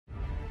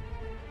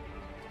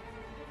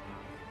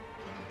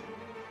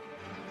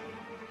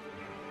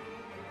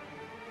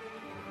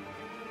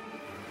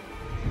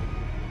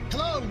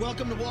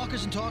Welcome to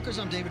Walkers and Talkers.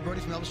 I'm David Brody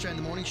from Elvis Duran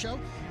in the Morning Show.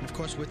 And, of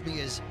course, with me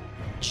is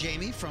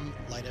Jamie from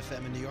Light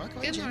FM in New York.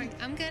 Good morning.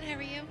 I'm good. How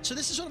are you? So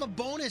this is sort of a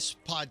bonus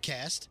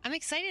podcast. I'm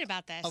excited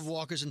about this. Of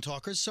Walkers and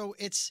Talkers. So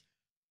it's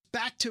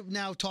back to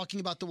now talking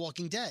about The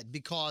Walking Dead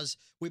because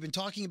we've been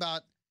talking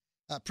about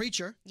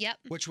Preacher. Yep.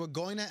 Which we're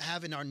going to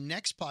have in our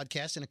next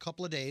podcast in a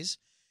couple of days.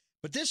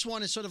 But this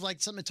one is sort of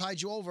like something that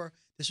tied you over.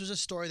 This was a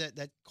story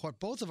that caught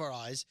both of our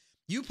eyes.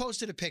 You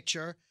posted a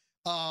picture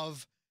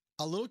of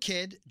a little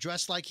kid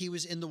dressed like he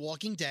was in The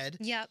Walking Dead.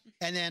 Yep.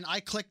 And then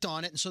I clicked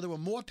on it, and so there were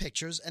more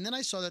pictures. And then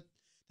I saw that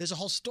there's a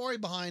whole story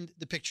behind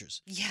the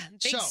pictures. Yeah,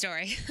 big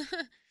story.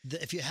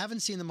 If you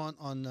haven't seen them on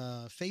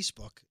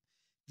Facebook,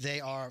 they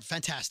are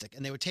fantastic.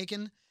 And they were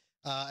taken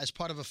as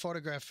part of a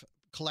photograph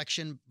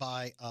collection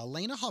by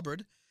Lena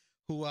Hubbard,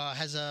 who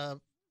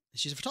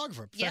she's a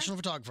photographer, professional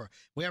photographer.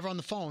 We have her on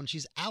the phone.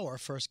 She's our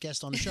first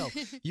guest on the show.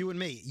 You and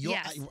me.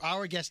 Yes.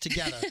 Our guest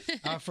together,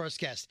 our first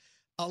guest.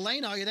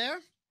 Elena, are you there?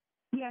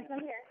 Yes, I'm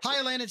here. Hi,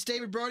 Elena. It's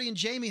David Brody and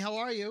Jamie. How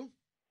are you?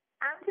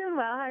 I'm doing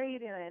well. How are you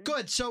doing?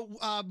 Good. So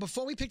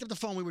before we picked up the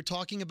phone, we were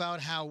talking about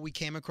how we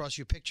came across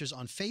your pictures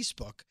on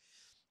Facebook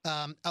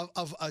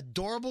of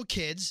adorable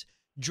kids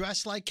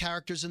dressed like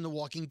characters in The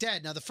Walking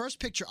Dead. Now, the first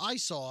picture I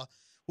saw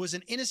was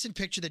an innocent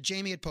picture that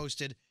Jamie had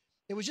posted.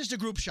 It was just a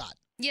group shot.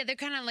 Yeah, they're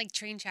kind of like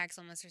train tracks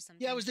almost or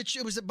something. Yeah,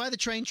 it was by the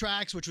train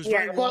tracks, which was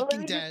very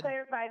Walking Dead. Dead. Let me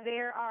just clarify,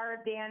 there are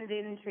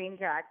abandoned train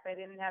tracks. I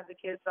didn't have the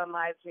kids on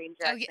live train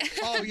tracks.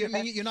 Oh, yeah. Oh, you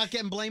mean you're not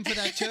getting blamed for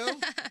that too?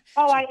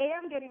 Oh, I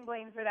am getting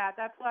blamed for that.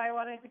 That's why I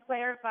wanted to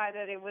clarify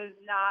that it was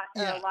not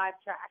a live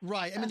track.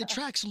 Right. I mean, the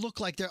tracks look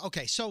like they're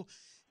okay. So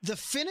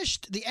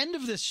the end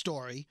of this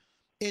story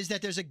is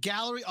that there's a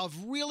gallery of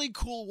really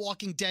cool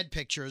Walking Dead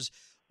pictures,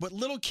 but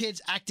little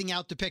kids acting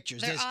out the pictures.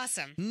 They're There's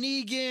awesome.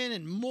 Negan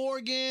and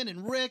Morgan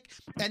and Rick,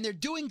 and they're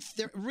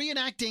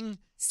reenacting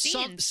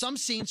some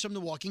scenes from The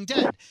Walking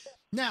Dead.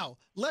 Now,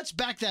 let's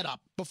back that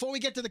up. Before we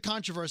get to the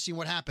controversy and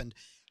what happened,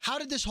 how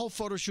did this whole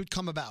photo shoot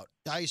come about?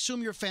 I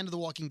assume you're a fan of The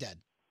Walking Dead.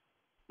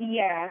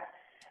 Yeah.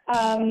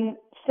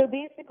 So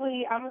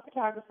basically, I'm a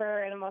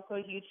photographer, and I'm also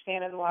a huge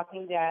fan of The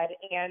Walking Dead,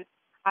 and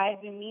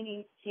I've been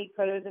meaning to take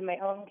photos of my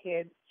own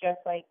kids, just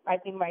like I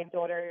think my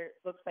daughter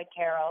looks like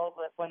Carol,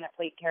 the one that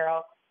played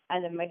Carol,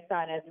 and then my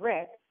son as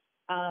Rick.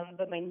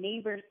 But my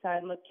neighbor's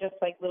son looked just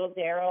like little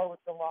Daryl with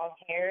the long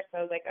hair, so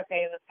I was like,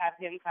 okay, let's have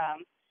him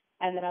come.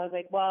 And then I was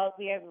like, well, if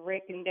we have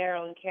Rick and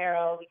Daryl and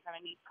Carol, we kind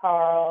of need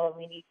Carl, and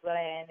we need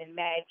Glenn and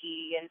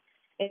Maggie, and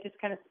it just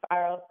kind of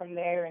spiraled from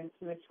there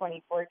into a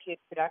 24-kid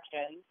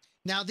production.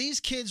 Now, these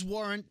kids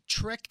weren't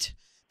tricked.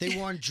 They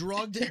weren't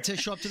drugged to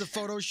show up to the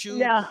photo shoot.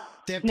 No.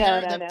 Their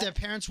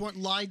parents weren't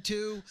lied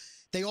to.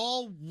 They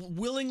all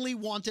willingly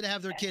wanted to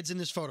have their kids in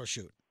this photo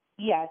shoot.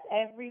 Yes,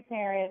 every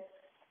parent.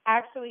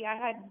 Actually, I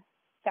had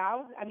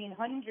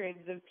hundreds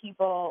of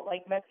people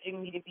like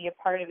messaging me to be a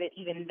part of it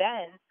even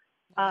then.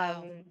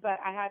 Wow. But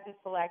I had to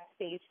select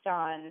based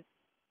on,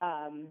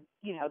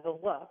 the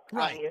look,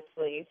 Right.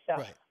 obviously. So.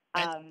 Right.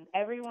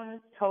 Everyone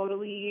was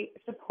totally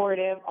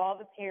supportive. All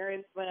the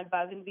parents went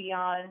above and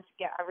beyond to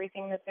get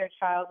everything that their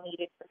child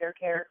needed for their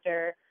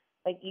character.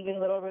 Like even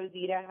little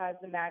Rosita has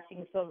the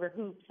matching silver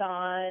hoops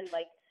on.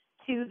 Like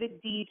to the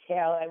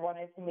detail, I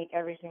wanted to make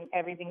everything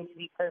to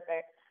be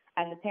perfect.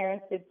 And the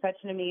parents did such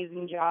an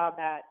amazing job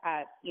at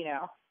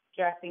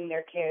dressing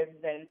their kids.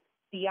 And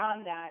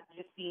beyond that,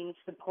 just being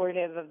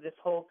supportive of this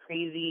whole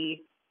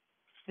crazy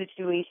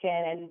situation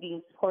and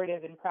being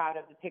supportive and proud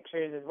of the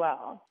pictures as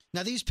well.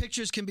 Now, these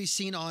pictures can be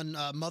seen on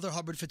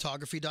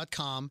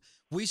motherhubbardphotography.com.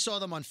 We saw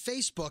them on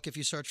Facebook if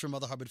you search for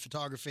Mother Hubbard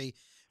Photography.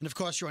 And, of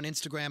course, you're on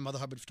Instagram, Mother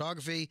Hubbard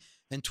Photography,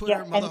 and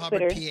Twitter, Mother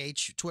Hubbard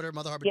PH. Twitter,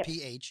 Mother Hubbard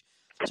PH.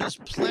 So there's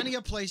plenty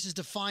of places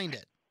to find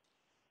it.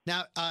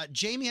 Now,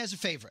 Jamie has a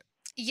favorite.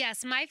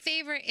 Yes, my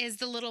favorite is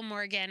the little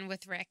Morgan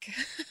with Rick.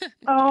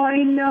 Oh,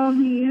 I know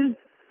he is.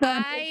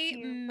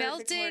 I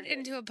melted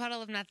into a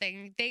puddle of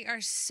nothing. They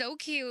are so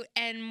cute,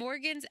 and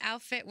Morgan's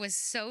outfit was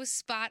so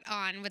spot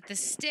on with the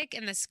stick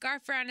and the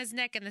scarf around his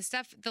neck and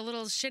the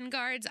little shin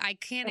guards. I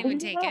can't even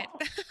take it.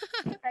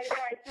 I know.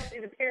 I told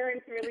you the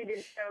parents really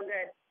did so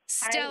good.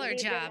 Stellar I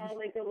job. Them all,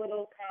 like a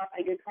little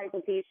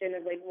consultation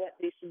of like what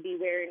they should be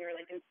wearing or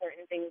like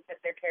important things that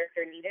their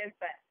character needed,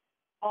 but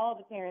all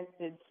the parents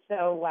did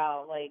so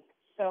well, like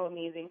so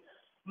amazing.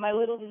 My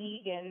little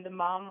Negan, the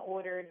mom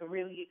ordered a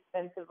really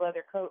expensive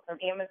leather coat from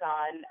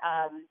Amazon,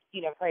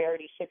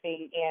 priority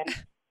shipping. And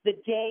the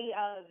day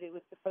of it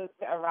was supposed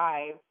to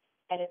arrive,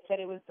 and it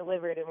said it was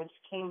delivered. And when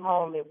she came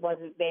home, it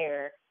wasn't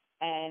there,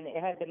 and it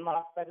had been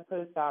lost by the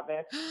post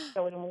office.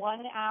 So in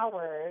 1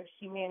 hour,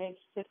 she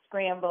managed to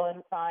scramble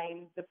and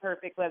find the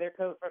perfect leather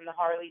coat from the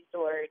Harley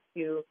store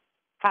to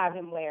have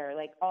him wear.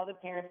 Like, all the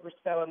parents were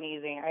so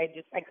amazing.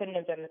 I couldn't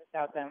have done this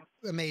without them.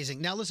 Amazing.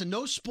 Now, listen,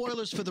 no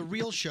spoilers for the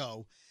real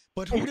show.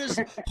 But who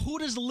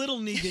does little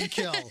Negan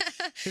kill?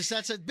 Because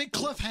that's a big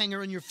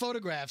cliffhanger in your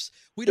photographs.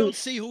 We don't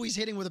see who he's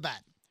hitting with a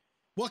bat.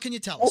 What can you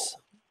tell us?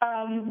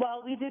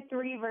 Well, we did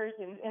 3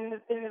 versions. In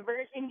the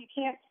version, you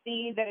can't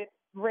see that it's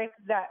Rick.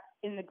 That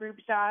in the group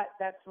shot,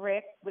 that's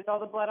Rick with all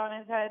the blood on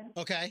his head.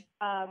 Okay.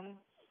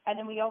 And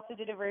then we also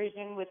did a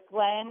version with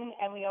Glenn,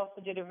 and we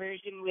also did a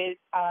version with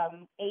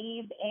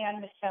Abe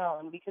and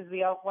Michonne, because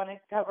we all wanted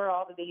to cover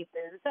all the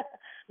bases.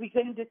 We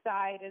couldn't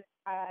decide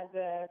as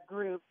a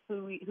group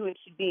who it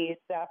should be,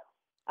 so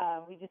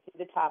we just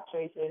did the top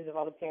choices of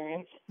all the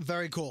parents.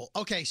 Very cool.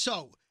 Okay,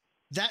 so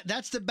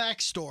that's the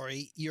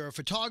backstory. You're a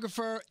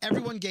photographer.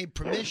 Everyone gave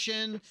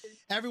permission.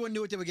 Everyone knew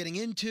what they were getting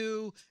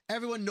into.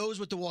 Everyone knows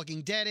what The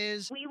Walking Dead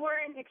is. We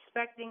weren't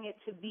expecting it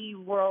to be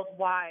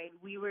worldwide.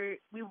 We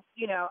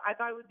I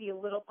thought it would be a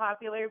little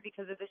popular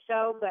because of the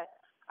show, but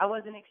I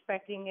wasn't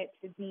expecting it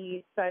to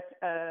be such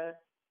a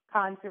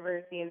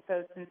controversy and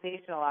so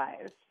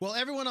sensationalized. Well,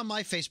 everyone on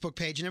my Facebook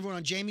page and everyone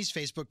on Jamie's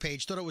Facebook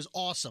page thought it was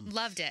awesome.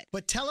 Loved it.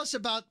 But tell us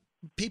about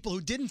people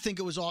who didn't think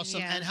it was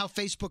awesome and how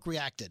Facebook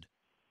reacted.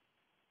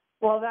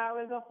 Well, that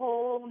was a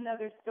whole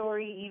nother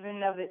story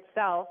even of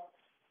itself.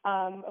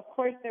 Of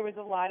course, there was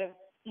a lot of,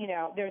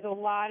 there's a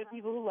lot of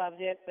people who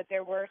loved it, but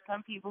there were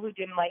some people who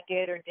didn't like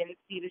it or didn't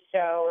see the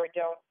show or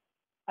don't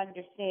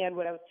understand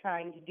what I was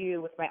trying to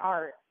do with my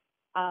art.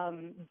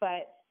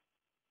 But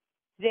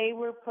they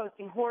were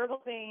posting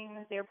horrible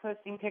things. They were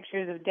posting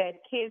pictures of dead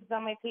kids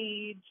on my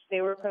page.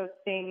 They were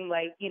posting,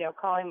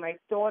 calling my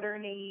daughter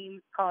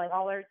names, calling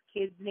all our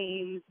kids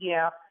names,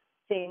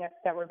 saying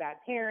that we're bad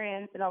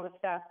parents and all this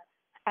stuff.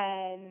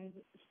 And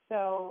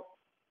so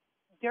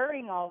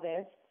during all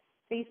this,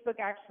 Facebook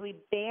actually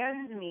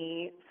banned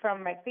me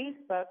from my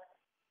Facebook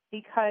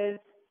because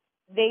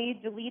they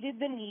deleted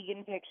the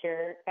Negan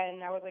picture.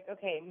 And I was like,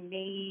 okay,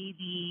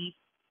 maybe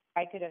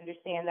I could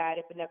understand that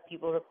if enough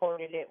people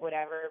reported it,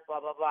 whatever, blah,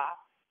 blah, blah.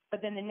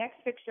 But then the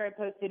next picture I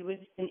posted was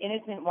just an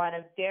innocent one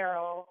of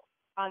Daryl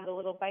on the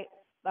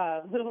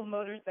little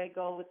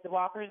motorcycle with the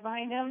walkers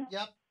behind him.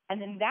 Yep.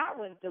 And then that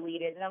was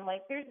deleted. And I'm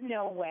like, there's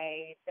no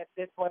way that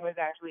this one was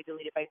actually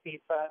deleted by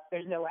Facebook.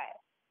 There's no way.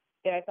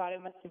 And I thought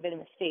it must have been a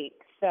mistake.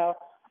 So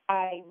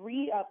I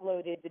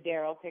re-uploaded the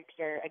Daryl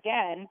picture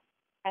again.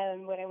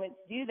 And when I went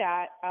to do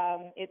that,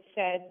 it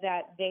said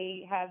that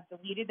they have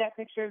deleted that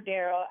picture of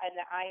Daryl and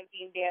that I am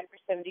being banned for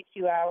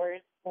 72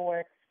 hours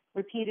for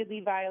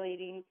repeatedly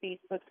violating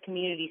Facebook's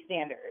community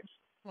standards.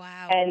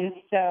 Wow. And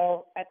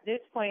so at this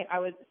point, I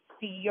was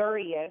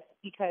furious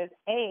because,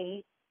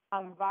 A,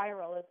 I'm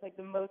viral. It's like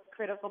the most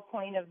critical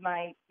point of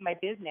my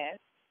business.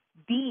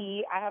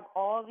 B, I have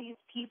all these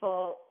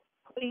people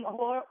putting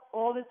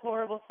all this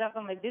horrible stuff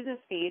on my business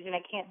page, and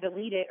I can't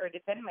delete it or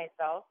defend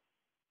myself.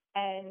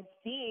 And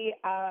C,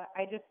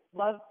 I just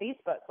love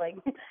Facebook. Like,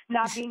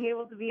 not being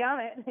able to be on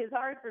it is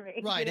hard for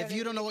me. Right. If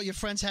you don't know what your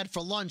friends had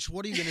for lunch,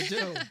 what are you going to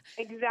do?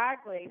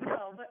 Exactly.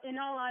 No, but in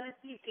all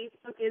honesty,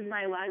 Facebook is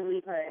my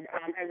livelihood.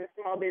 As a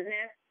small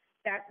business,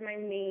 that's my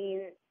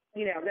main,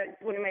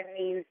 that's one of my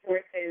main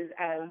sources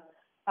of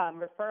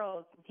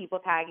referrals, people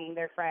tagging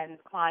their friends,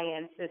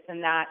 clients, this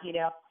and that.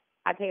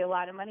 I pay a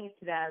lot of money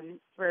to them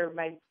for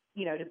my,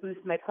 to boost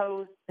my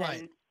posts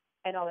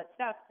and all that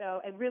stuff. So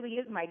it really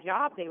is my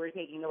job they were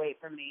taking away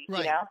from me.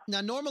 Right.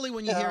 Now, normally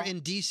when you hear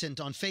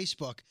indecent on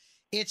Facebook,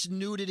 it's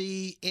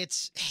nudity,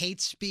 it's hate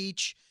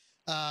speech,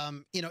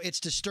 it's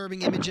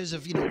disturbing images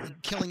of,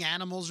 killing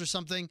animals or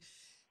something.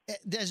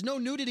 There's no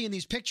nudity in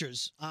these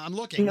pictures. I'm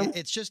looking. No.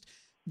 It's just,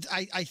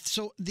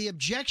 so the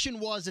objection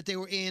was that they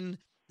were in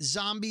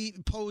zombie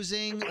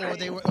posing, or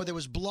there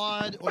was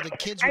blood, or the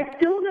kids were... I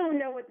still don't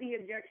know what the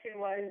objection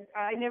was.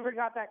 I never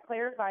got that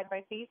clarified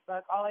by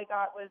Facebook. All I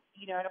got was,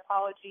 an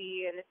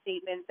apology and a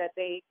statement that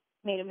they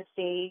made a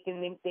mistake,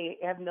 and they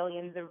have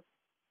millions of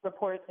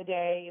reports a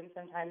day, and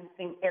sometimes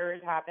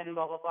errors happen,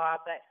 blah, blah, blah.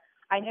 But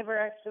I never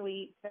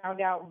actually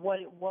found out what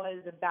it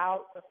was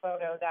about the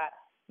photo that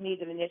made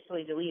them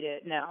initially delete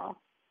it. No.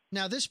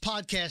 Now, this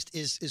podcast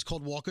is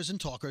called Walkers and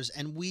Talkers,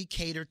 and we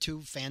cater to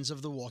fans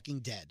of The Walking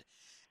Dead.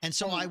 And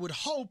so I would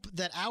hope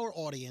that our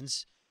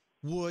audience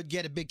would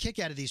get a big kick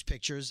out of these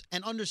pictures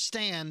and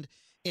understand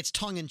it's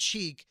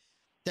tongue-in-cheek,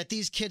 that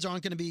these kids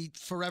aren't going to be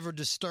forever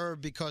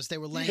disturbed because they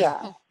were laying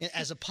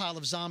as a pile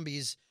of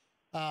zombies.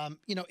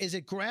 Is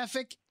it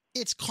graphic?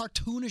 It's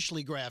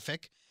cartoonishly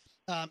graphic.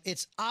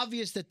 It's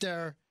obvious that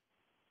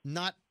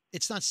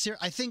it's not serious.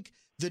 I think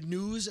the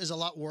news is a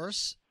lot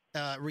worse.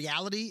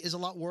 Reality is a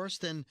lot worse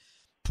than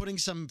putting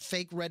some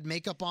fake red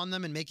makeup on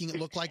them and making it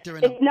look like they're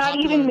in It's not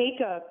even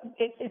makeup.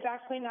 It's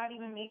actually not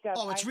even makeup.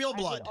 Oh, it's real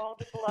blood. I did all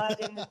the blood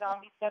and the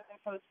zombie stuff in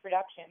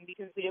post-production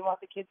because we didn't want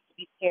the kids to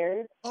be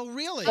scared. Oh,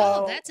 really?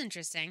 So, that's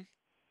interesting.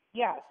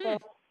 Yeah, so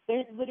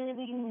there's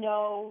literally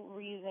no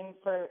reason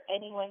for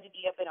anyone to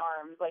be up in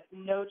arms. Like,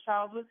 no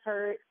child was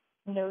hurt.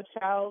 No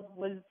child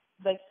was,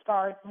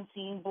 scarred from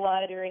seeing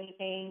blood or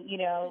anything,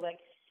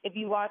 if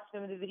you watch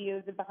some of the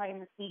videos of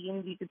behind the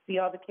scenes, you could see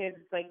all the kids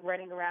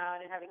running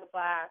around and having a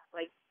blast,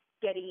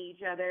 getting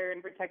each other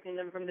and protecting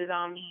them from the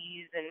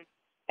zombies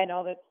and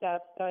all that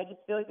stuff. So I just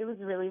feel like it was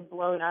really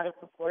blown out of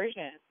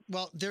proportion.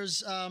 Well,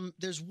 there's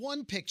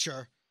one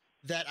picture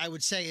that I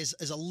would say is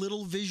a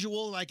little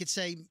visual. I could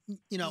say,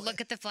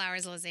 Look at the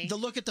flowers, Lizzie. The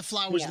Look at the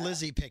Flowers,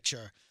 Lizzie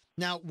picture.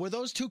 Now, were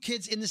those two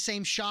kids in the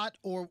same shot,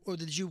 or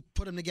did you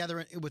put them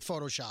together with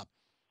Photoshop?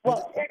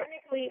 Well,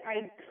 technically, technically,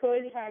 I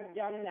could have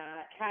done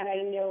that had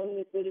I known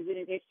this would have been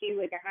an issue.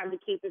 Like, I have the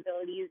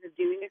capabilities of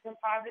doing a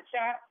composite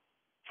shot.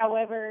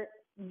 However,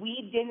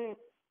 we didn't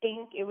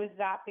think it was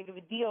that big of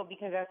a deal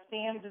because as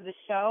fans of the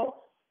show,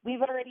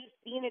 we've already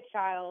seen a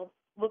child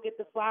look at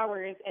the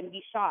flowers and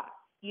be shocked.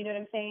 You know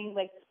what I'm saying?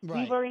 Like,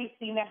 Right. we've already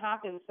seen that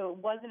happen, so it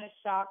wasn't a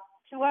shock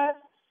to us.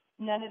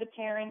 None of the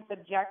parents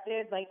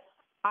objected. Like,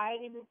 I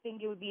didn't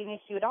think it would be an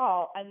issue at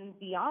all. And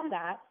beyond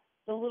that,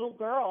 the little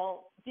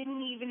girl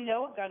didn't even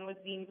know a gun was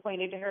being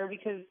pointed to her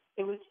because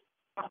it was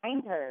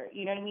behind her.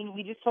 You know what I mean?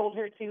 We just told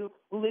her to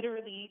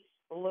literally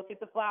look at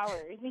the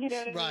flowers. You know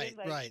what I mean?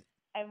 Like, right.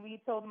 And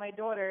we told my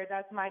daughter,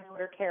 that's my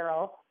daughter,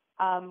 Carol,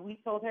 we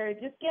told her,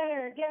 just get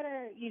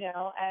her, you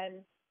know, and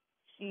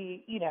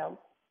she, you know,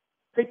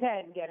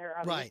 get her,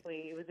 obviously.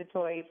 Right. It was a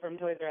toy from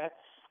Toys R Us.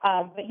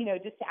 But, you know,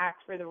 just to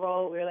act for the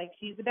role, we were like,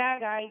 she's the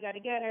bad guy, you got to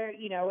get her,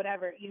 you know,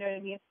 whatever. You know what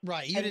I mean?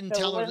 Right. You didn't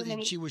tell her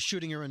that she was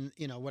shooting her and,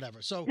 you know,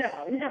 whatever. So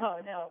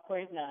No, of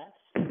course not.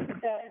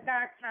 So, in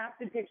fact, half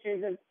the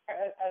pictures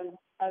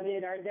of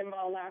it are them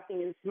all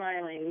laughing and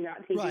smiling,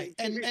 not taking right.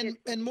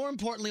 And more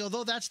importantly,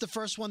 although that's the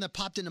first one that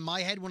popped into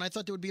my head when I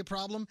thought there would be a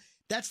problem,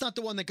 that's not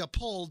the one that got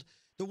pulled.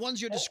 The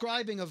ones you're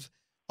describing of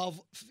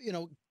you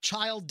know,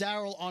 child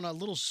Daryl on a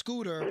little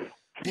scooter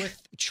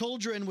with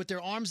children with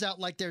their arms out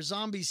like they're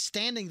zombies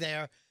standing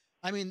there.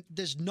 I mean,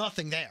 there's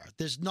nothing there.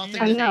 There's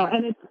nothing. I know,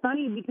 and it's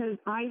funny because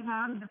I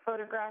have the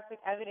photographic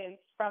evidence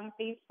from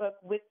Facebook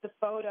with the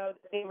photo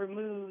that they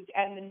removed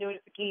and the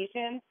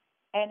notification,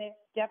 and it's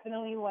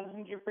definitely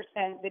 100%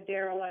 the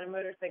Daryl on a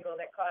motorcycle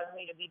that caused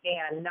me to be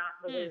banned, not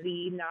the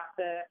Lizzie, not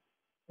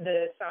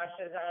the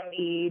Sasha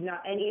zombie,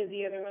 not any of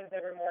the other ones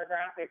that were more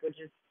graphic, which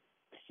is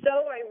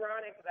so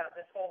ironic about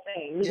this whole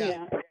thing.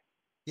 Yeah,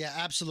 yeah,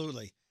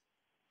 absolutely.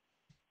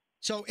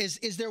 So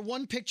is there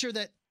one picture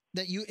that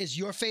you is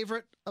your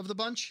favorite of the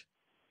bunch?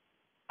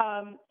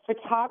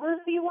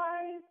 Photography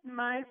wise,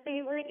 my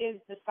favorite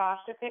is the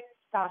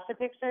Sasha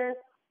picture.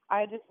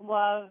 I just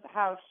love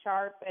how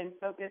sharp and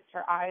focused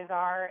her eyes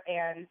are,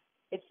 and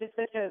it's just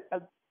such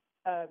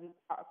a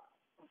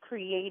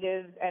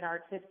creative and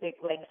artistic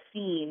like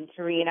scene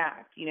to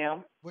reenact. You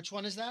know. Which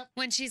one is that?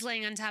 When she's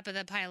laying on top of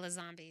the pile of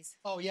zombies.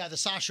 Oh yeah, the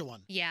Sasha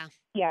one. Yeah.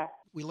 Yeah.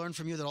 We learned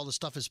from you that all the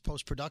stuff is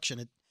post production.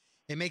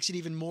 It makes it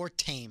even more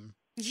tame.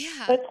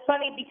 Yeah. It's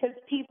funny because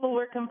people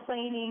were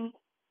complaining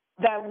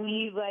that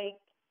we like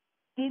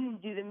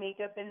didn't do the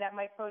makeup and that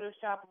my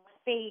Photoshop was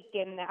fake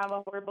and I'm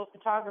a horrible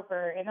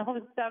photographer and all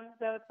this stuff.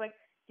 So it's like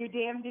you're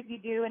damned if you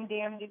do and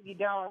damned if you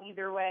don't.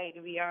 Either way,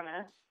 to be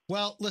honest.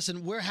 Well,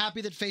 listen, we're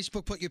happy that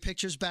Facebook put your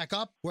pictures back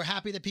up. We're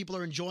happy that people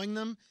are enjoying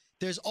them.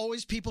 There's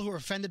always people who are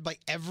offended by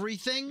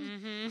everything.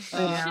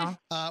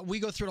 Mm-hmm. We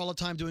go through it all the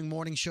time doing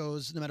morning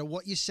shows. No matter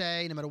what you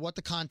say, no matter what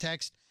the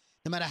context,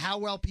 no matter how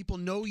well people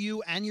know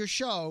you and your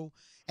show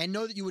and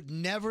know that you would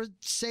never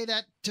say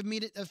that to me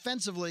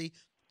offensively,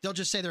 they'll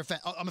just say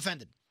I'm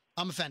offended.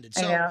 I'm offended.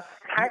 So,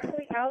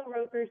 actually, Al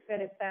Roker said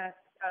it best.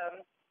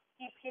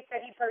 He said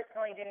he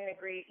personally didn't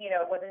agree. You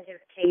know, it wasn't his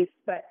case,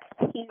 but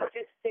he's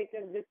just sick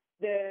of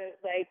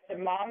the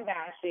mom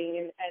bashing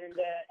and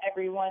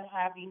everyone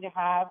having to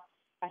have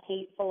a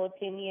hateful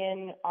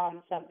opinion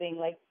on something.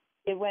 Like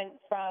it went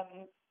from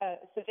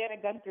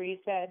Savannah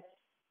Guthrie said,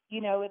 you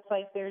know, it's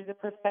like there's a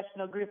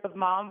professional group of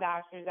mom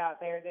bashers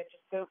out there that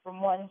just go from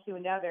one to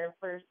another.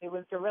 First it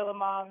was Gorilla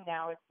Mom,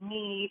 now it's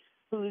me.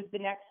 Who's the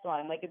next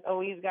one? Like it's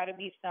always got to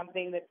be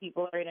something that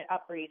people are in an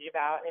outrage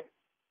about. And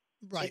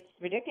right.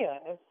 It's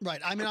ridiculous. Right.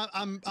 I mean,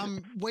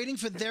 I'm waiting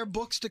for their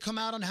books to come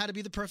out on how to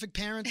be the perfect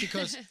parent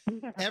because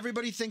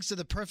everybody thinks they're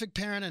the perfect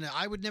parent, and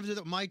I would never do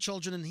that with my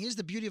children. And here's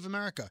the beauty of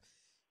America: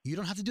 you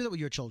don't have to do that with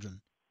your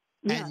children,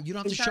 and you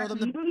don't have to show them.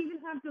 You don't even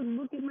have to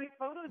look at my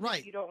photos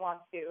if you don't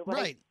want to.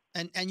 Right.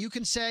 And you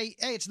can say,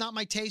 hey, it's not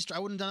my taste. Or I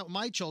wouldn't have done it with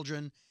my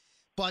children.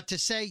 But to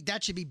say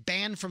that should be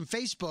banned from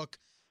Facebook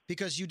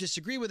because you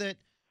disagree with it,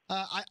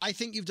 I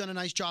think you've done a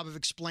nice job of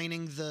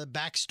explaining the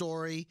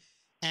backstory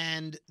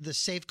and the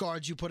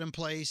safeguards you put in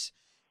place.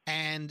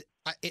 And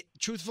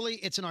truthfully,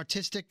 it's an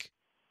artistic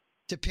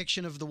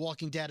depiction of The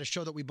Walking Dead, a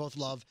show that we both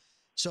love.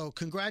 So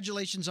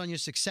congratulations on your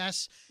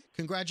success.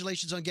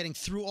 Congratulations on getting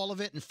through all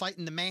of it and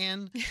fighting the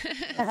man,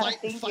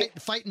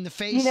 fighting the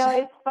face. You know,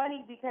 it's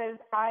funny because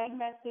I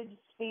messaged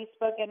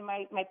Facebook and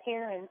my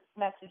parents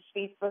messaged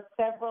Facebook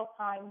several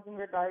times in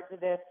regard to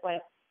this.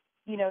 Like,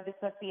 you know, this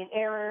must be an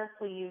error.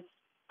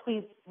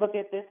 Please look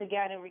at this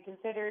again and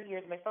reconsider.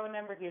 Here's my phone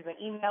number. Here's my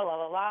email, la,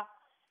 la, la.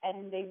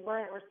 And they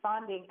weren't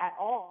responding at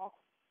all.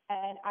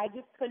 And I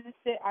just couldn't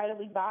sit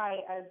idly by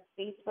as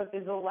Facebook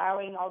is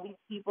allowing all these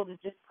people to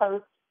just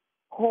post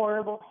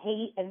horrible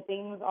hate and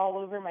things all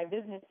over my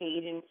business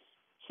page. And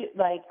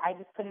I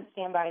just couldn't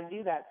stand by and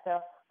do that.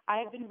 So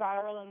I've been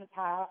viral in the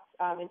past.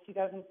 In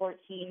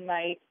 2014,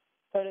 my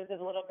photos of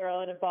a little girl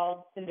and a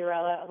bald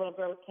Cinderella, a little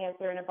girl with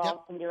cancer and a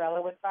bald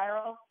Cinderella went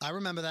viral. I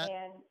remember that.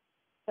 And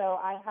so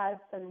I had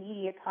some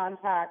media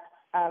contact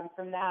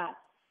from that.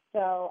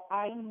 So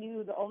I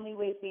knew the only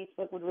way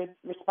Facebook would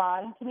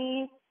respond to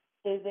me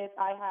is if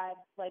I had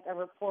like a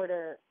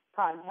reporter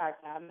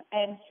contact them.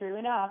 And true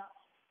enough,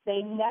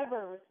 they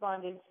never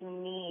responded to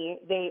me.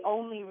 They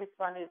only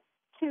responded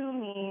to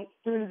me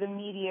through the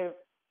media.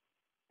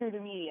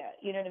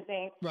 You know what I'm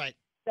saying? Right.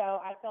 So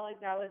I felt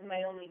like that was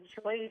my only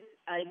choice,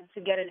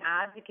 to get an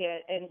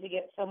advocate and to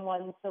get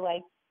someone to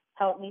like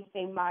help me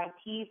say my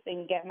piece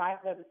and get my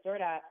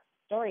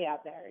story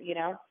out there, you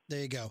know?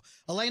 There you go.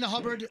 Elena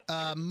Hubbard,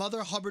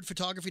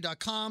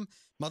 motherhubbardphotography.com,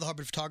 Mother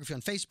Hubbard Photography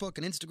on Facebook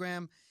and Instagram,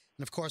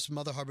 and of course,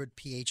 Mother Hubbard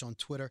PH on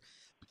Twitter.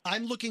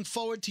 I'm looking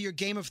forward to your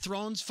Game of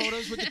Thrones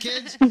photos with the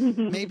kids.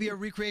 Maybe a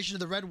recreation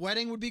of the Red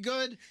Wedding would be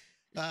good.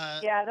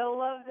 Yeah, they'll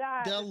love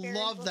that. They'll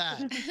love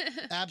that.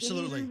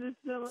 Absolutely.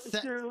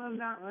 Sure love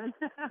that one.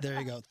 There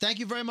you go. Thank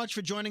you very much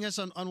for joining us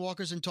on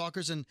Walkers and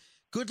Talkers, and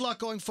good luck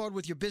going forward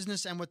with your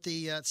business and with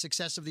the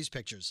success of these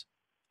pictures.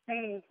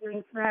 Thanks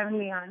for having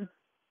me on.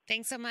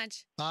 Thanks so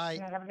much. Bye.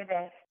 Yeah, have a good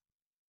day.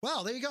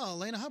 Well, there you go,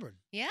 Elena Hubbard.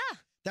 Yeah.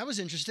 That was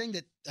interesting.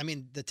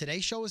 The Today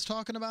Show was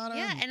talking about her.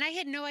 Yeah, and I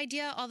had no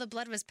idea all the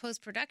blood was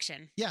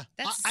post-production. Yeah,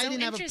 That's I so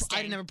didn't interesting.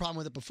 I didn't have a problem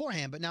with it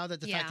beforehand, but now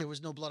that the fact there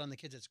was no blood on the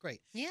kids, it's great.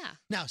 Yeah.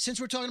 Now,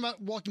 since we're talking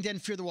about Walking Dead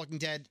and Fear the Walking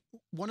Dead,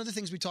 one of the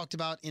things we talked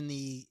about in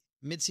the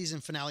mid-season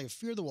finale of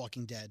Fear the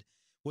Walking Dead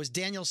was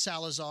Daniel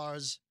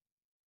Salazar's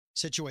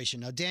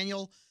situation. Now,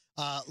 Daniel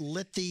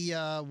lit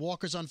the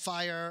walkers on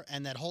fire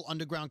and that whole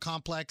underground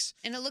complex.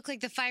 And it looked like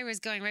the fire was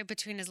going right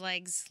between his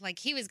legs, like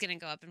he was going to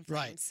go up in flames.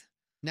 Right.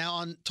 Now,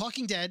 on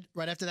Talking Dead,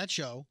 right after that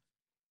show,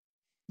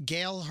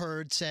 Gail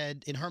Hurd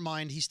said in her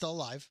mind he's still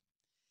alive.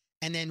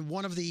 And then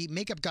one of the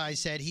makeup guys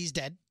said he's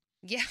dead.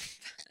 Yeah.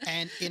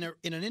 And in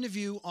an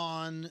interview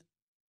on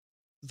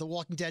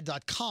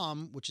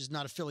thewalkingdead.com, which is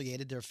not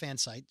affiliated, they're a fan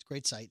site,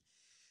 great site,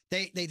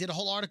 they did a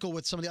whole article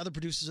with some of the other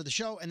producers of the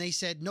show, and they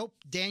said, nope,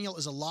 Daniel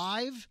is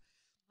alive.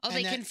 Oh,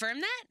 they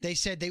confirmed that? They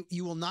said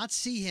you will not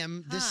see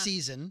him this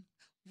season.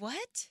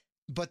 What?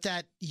 But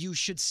that you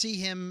should see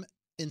him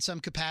in some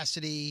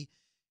capacity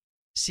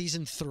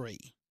season 3.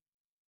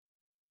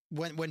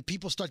 When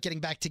people start getting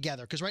back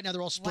together, because right now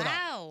they're all split up.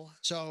 Wow.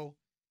 So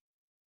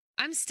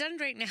I'm stunned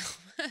right now.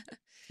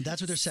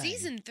 that's what they're saying.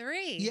 Season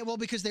 3. Yeah, well,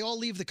 because they all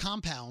leave the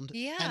compound.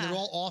 Yeah. And they're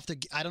all off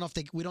I don't know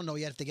if we don't know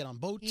yet if they get on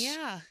boats.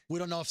 Yeah. We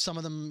don't know if some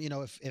of them,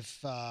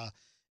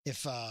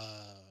 if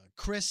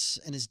Chris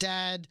and his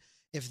dad,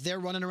 if they're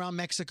running around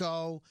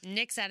Mexico.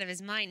 Nick's out of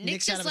his mind.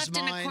 Nick just left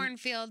in a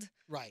cornfield.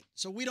 Right.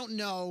 So we don't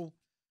know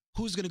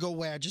who's going to go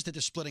where, just that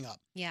they're splitting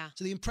up. Yeah.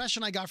 So the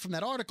impression I got from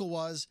that article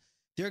was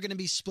they're going to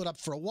be split up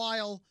for a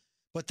while,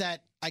 but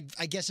that I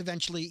guess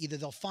eventually either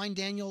they'll find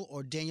Daniel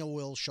or Daniel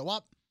will show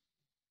up.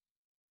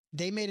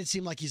 They made it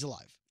seem like he's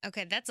alive.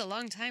 Okay, that's a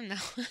long time,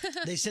 though.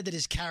 They said that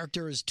his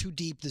character is too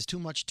deep. There's too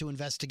much to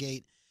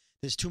investigate.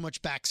 There's too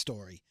much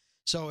backstory.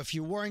 So if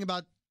you're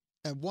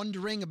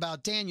wondering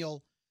about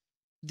Daniel,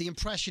 the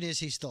impression is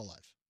he's still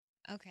alive.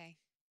 Okay.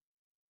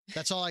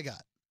 That's all I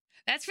got.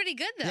 That's pretty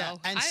good, though. Yeah,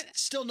 and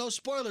still no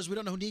spoilers. We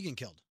don't know who Negan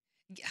killed.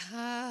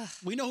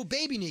 We know who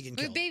Baby Negan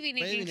killed. Baby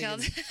Negan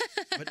killed.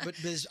 but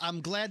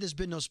I'm glad there's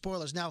been no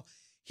spoilers. Now,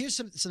 here's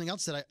something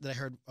else that I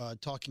heard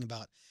talking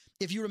about.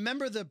 If you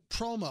remember the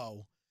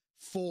promo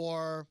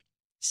for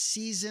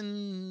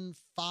season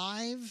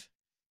 5,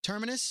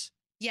 Terminus.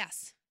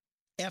 Yes.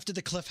 After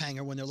the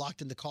cliffhanger when they're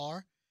locked in the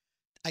car,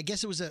 I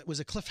guess it was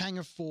a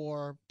cliffhanger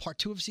for part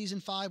 2 of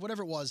season 5,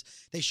 whatever it was.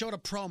 They showed a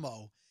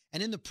promo,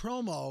 and in the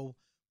promo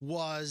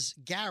was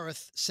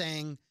Gareth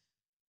saying,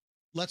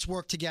 let's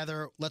work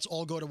together. Let's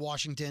all go to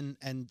Washington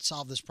and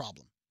solve this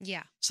problem.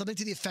 Yeah. Something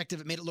to the effect of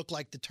it made it look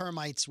like the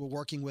termites were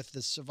working with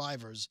the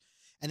survivors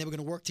and they were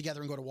going to work together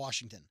and go to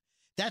Washington.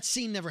 That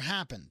scene never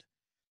happened.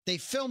 They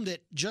filmed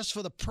it just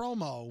for the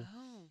promo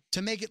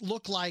to make it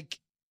look like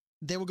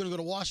they were going to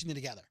go to Washington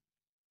together.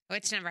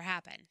 Which never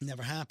happened.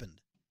 Never happened.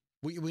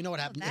 We know what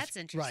happened. That's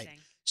interesting. Right.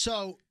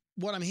 So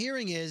what I'm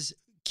hearing is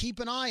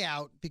keep an eye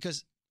out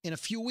because in a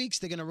few weeks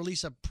they're going to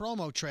release a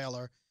promo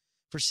trailer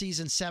for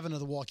season 7 of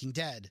The Walking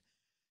Dead.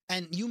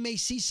 And you may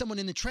see someone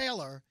in the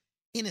trailer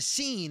in a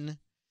scene.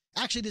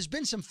 Actually, there's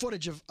been some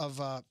footage of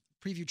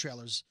preview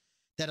trailers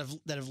that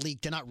have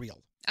leaked. They're not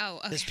real. Oh,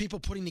 okay. There's people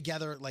putting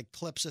together like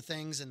clips of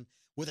things and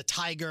with a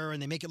tiger,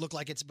 and they make it look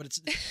like it's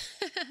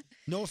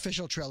no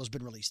official trailer's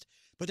been released.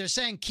 But they're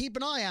saying keep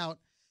an eye out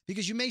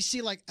because you may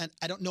see like, and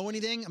I don't know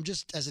anything. I'm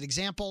just as an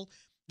example.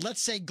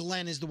 Let's say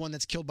Glenn is the one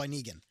that's killed by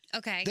Negan.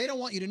 Okay. They don't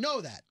want you to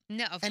know that.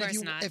 No, of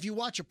course not. If you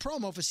watch a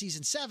promo for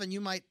season 7,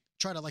 you might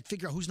try to like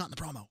figure out who's not in the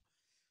promo.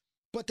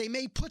 But they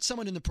may put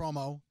someone in the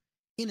promo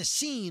in a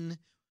scene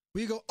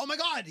where you go, oh my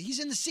God, he's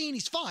in the scene,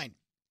 he's fine.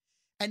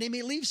 And they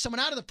may leave someone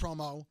out of the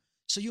promo,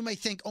 so you may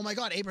think, oh my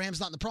God, Abraham's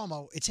not in the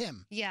promo, it's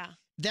him. Yeah.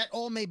 That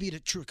all may be to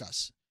trick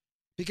us.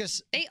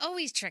 Because they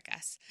always trick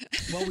us.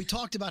 Well, we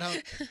talked about how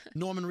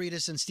Norman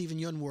Reedus and Stephen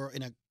Yeun were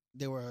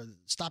they were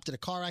stopped at a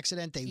car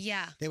accident.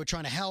 They were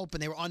trying to help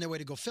and they were on their way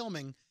to go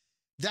filming.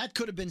 That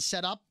could have been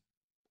set up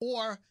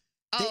or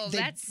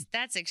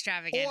that's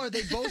extravagant. Or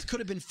they both could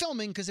have been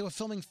filming because they were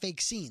filming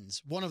fake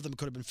scenes. One of them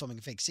could have been filming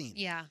a fake scene.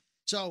 Yeah.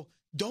 So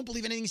don't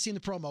believe anything you see in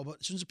the promo, but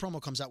as soon as the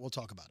promo comes out, we'll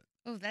talk about it.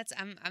 Oh,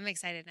 I'm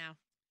excited now.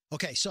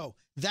 Okay, so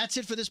that's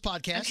it for this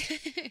podcast.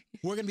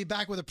 We're going to be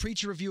back with a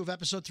Preacher review of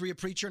episode 3 of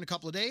Preacher in a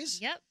couple of days.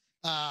 Yep.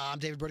 I'm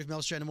David Brody from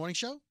Elvis Duran in the Morning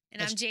Show.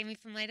 And I'm Jamie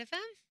from Light FM.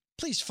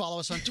 Please follow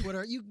us on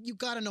Twitter. You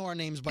got to know our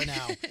names by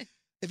now.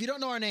 If you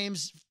don't know our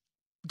names,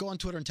 go on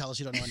Twitter and tell us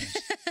you don't know our names.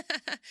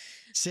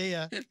 See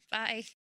ya. Bye.